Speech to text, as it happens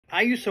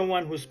Are you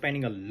someone who's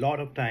spending a lot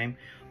of time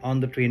on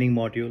the training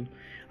module?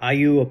 Are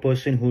you a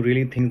person who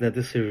really thinks that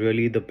this is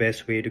really the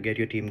best way to get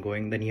your team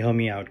going? Then hear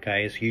me out,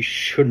 guys. You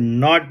should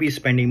not be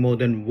spending more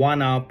than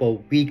 1 hour per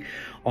week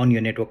on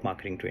your network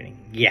marketing training.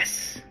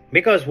 Yes.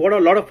 Because what a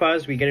lot of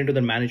us, we get into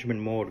the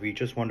management mode. We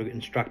just want to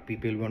instruct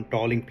people, we want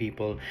calling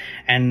people.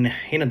 And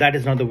that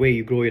is not the way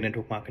you grow your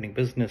network marketing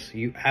business.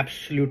 You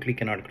absolutely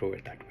cannot grow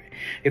it that way.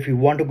 If you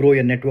want to grow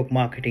your network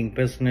marketing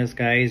business,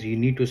 guys, you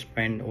need to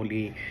spend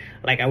only,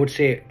 like I would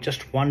say,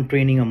 just one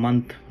training a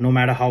month. No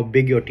matter how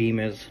big your team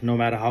is, no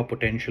matter how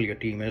potential your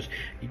team is,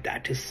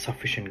 that is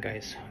sufficient,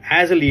 guys.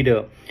 As a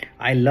leader,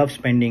 I love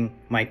spending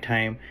my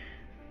time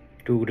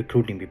to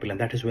recruiting people, and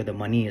that is where the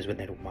money is with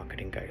network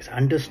marketing, guys.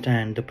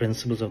 Understand the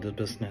principles of this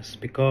business,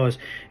 because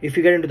if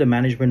you get into the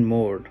management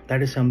mode,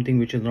 that is something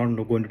which is not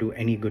going to do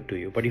any good to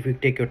you. But if you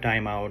take your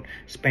time out,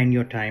 spend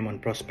your time on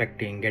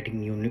prospecting, getting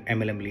new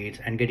MLM leads,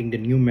 and getting the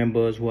new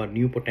members who are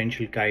new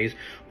potential guys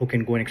who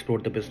can go and explore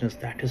the business,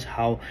 that is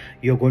how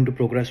you're going to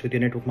progress with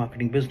your network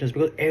marketing business.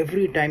 Because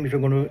every time if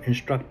you're going to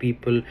instruct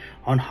people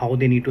on how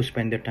they need to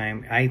spend their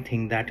time, I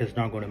think that is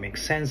not going to make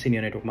sense in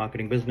your network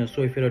marketing business.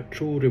 So if you're a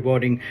true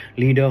rewarding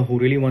leader who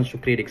really wants to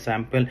create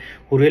example,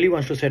 who really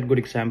wants to set good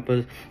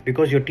examples,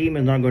 because your team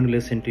is not going to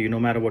listen to you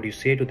no matter what you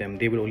say to them.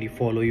 They will only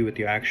follow you with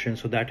your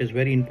actions. So that is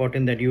very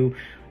important that you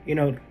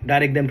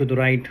direct them to the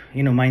right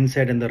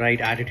mindset and the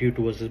right attitude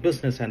towards this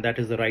business. And that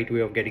is the right way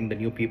of getting the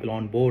new people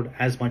on board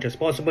as much as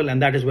possible.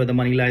 And that is where the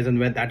money lies,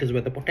 and that is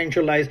where the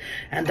potential lies,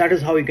 and that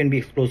is how you can be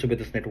explosive with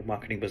this network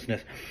marketing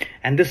business.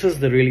 And this is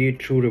the really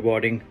true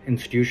rewarding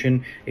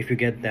institution if you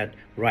get that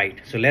right.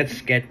 So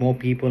let's get more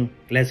people,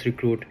 let's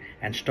recruit,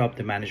 and stop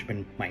the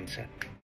management mindset.